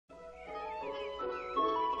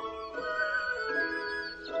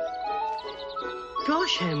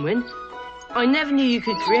Gosh, Henwin, I never knew you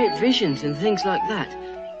could create visions and things like that.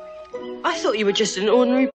 I thought you were just an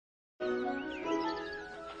ordinary...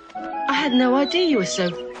 I had no idea you were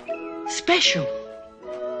so special.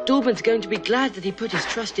 Dorban's going to be glad that he put his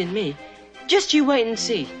trust in me. Just you wait and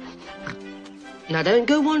see. Now don't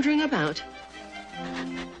go wandering about.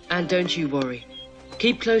 And don't you worry.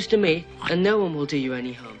 Keep close to me and no one will do you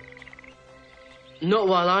any harm. Not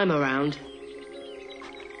while I'm around.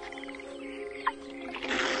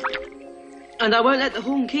 And I won't let the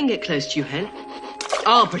Horn King get close to you, Hen.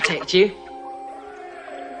 I'll protect you.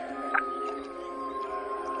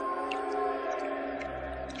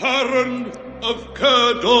 Taran of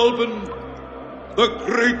Cerdolban, the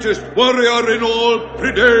greatest warrior in all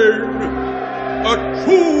Prydain, a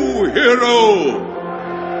true hero.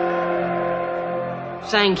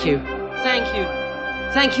 Thank you. Thank you.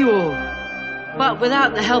 Thank you all. But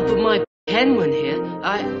without the help of my Henwin here,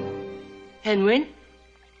 Henwin?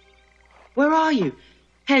 Where are you?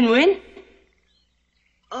 Henwin?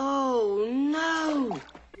 Oh, no.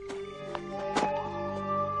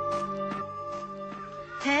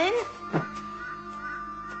 Hen?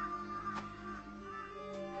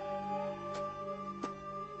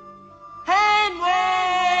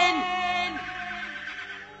 Henwin!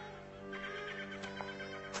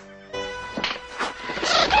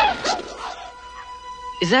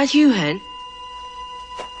 Is that you, Hen?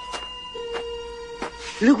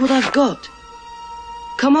 Look what I've got.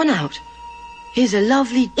 Come on out. Here's a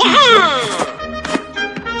lovely juice.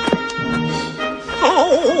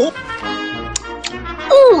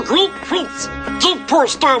 Oh, great prince. Give poor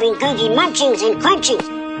starving Gertie munchings and crunchings.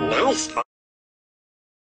 Nice.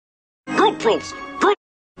 Good prince. Good.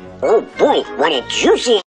 Oh boy, what a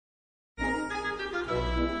juicy.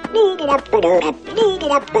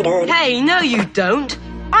 Hey, no you don't.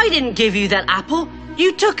 I didn't give you that apple.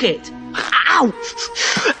 You took it. Ow!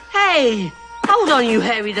 Hey! Hold on, you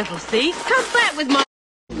hairy little thief. Come back with my...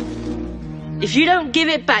 If you don't give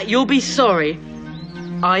it back, you'll be sorry.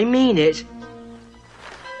 I mean it.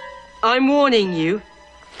 I'm warning you.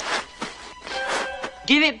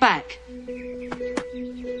 Give it back.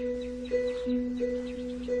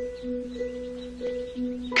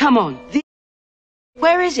 Come on.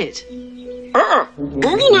 Where is it?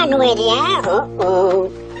 Googie not know where they are. Uh-oh.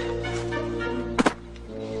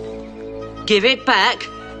 Give it back.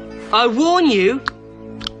 I warn you.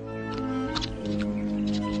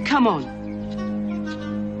 Come on.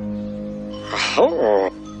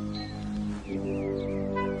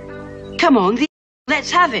 Come on,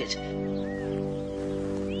 let's have it.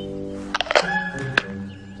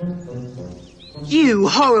 You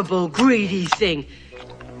horrible, greedy thing.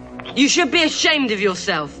 You should be ashamed of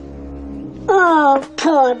yourself. Oh,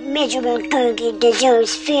 poor miserable Gergie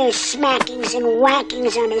deserves fierce smackings and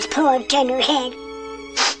whackings on his poor tender head.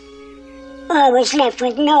 I was left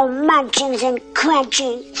with no munchings and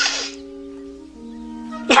crunching.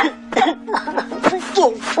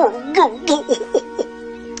 Forgive poor Gergie.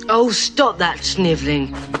 Oh, stop that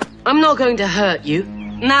snivelling. I'm not going to hurt you.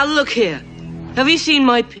 Now look here. Have you seen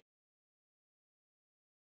my...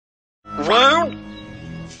 Round?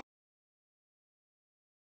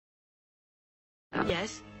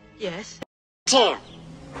 Yes, yes. Tail.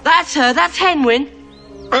 That's her, that's Henwin.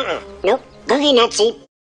 Nope, Gergie not see.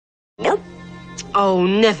 Nope. Oh,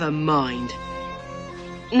 never mind.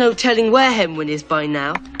 No telling where Henwin is by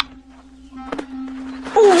now.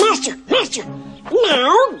 Oh, master.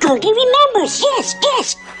 Now Gergie remembers.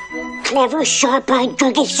 Yes. Clever, sharp-eyed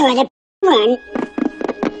Gergie saw the run.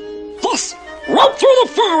 Yes, right through the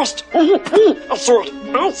forest. I saw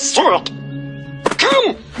it.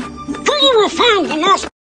 Come. Gergie will find the lost.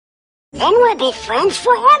 Then we'll be friends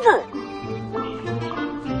forever.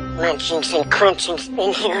 Munchings and crunchings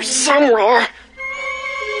in here somewhere.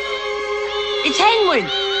 It's Henwin.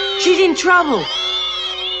 She's in trouble.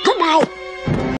 Goodbye.